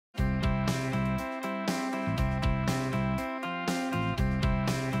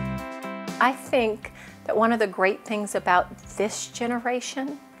I think that one of the great things about this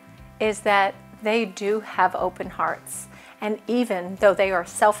generation is that they do have open hearts. And even though they are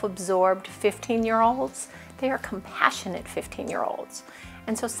self-absorbed 15-year-olds, they are compassionate 15-year-olds.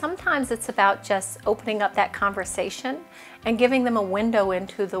 And so sometimes it's about just opening up that conversation and giving them a window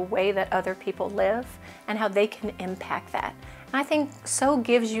into the way that other people live and how they can impact that. And I think So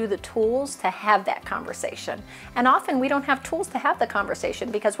gives you the tools to have that conversation. And often we don't have tools to have the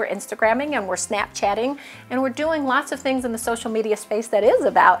conversation because we're Instagramming and we're Snapchatting and we're doing lots of things in the social media space that is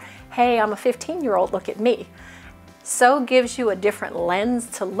about, hey, I'm a 15-year-old, look at me. So gives you a different lens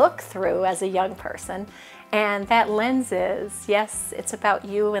to look through as a young person. And that lens is, yes, it's about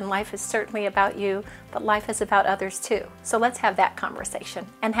you and life is certainly about you, but life is about others too. So let's have that conversation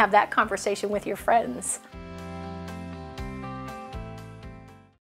and have that conversation with your friends.